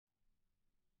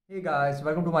Hey guys,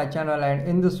 welcome to my channel, and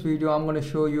in this video I'm going to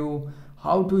show you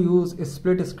how to use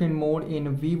split screen mode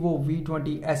in Vivo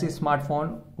V20 SE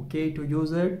smartphone. Okay, to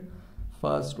use it,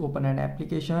 first open an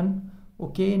application.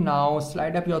 Okay, now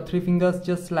slide up your three fingers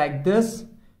just like this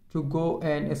to go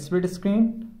in split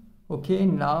screen. Okay,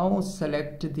 now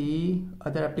select the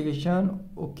other application.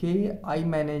 Okay,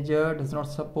 iManager does not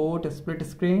support split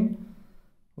screen.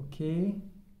 Okay,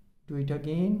 do it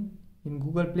again. In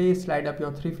Google Play, slide up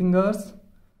your three fingers.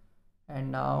 And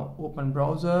now open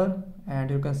browser, and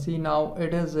you can see now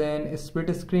it is in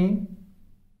split screen.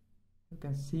 You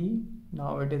can see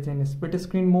now it is in split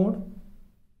screen mode.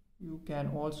 You can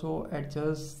also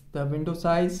adjust the window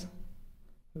size.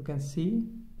 You can see,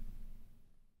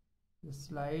 just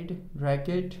drag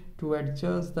it to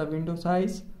adjust the window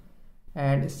size,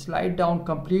 and slide down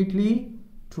completely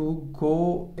to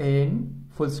go in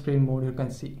full screen mode. You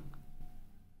can see.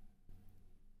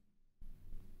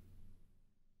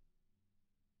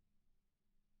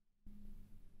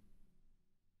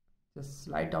 Just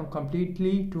slide down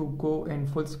completely to go in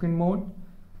full screen mode.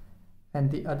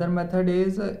 And the other method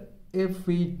is, if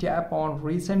we tap on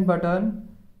recent button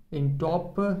in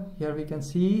top here, we can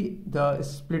see the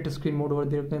split screen mode. Over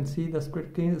there you can see the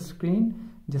split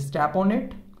screen. Just tap on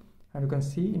it and you can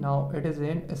see now it is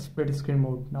in split screen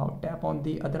mode. Now tap on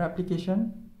the other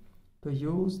application to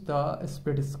use the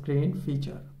split screen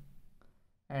feature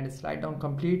and slide down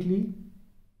completely.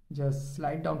 Just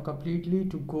slide down completely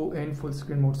to go in full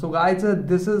screen mode. So guys,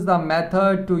 this is the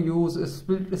method to use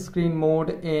split screen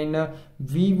mode in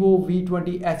Vivo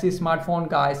V20 SE smartphone.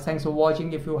 Guys, thanks for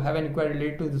watching. If you have any query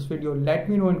related to this video, let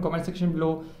me know in comment section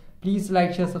below. Please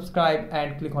like, share, subscribe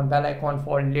and click on bell icon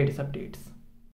for latest updates.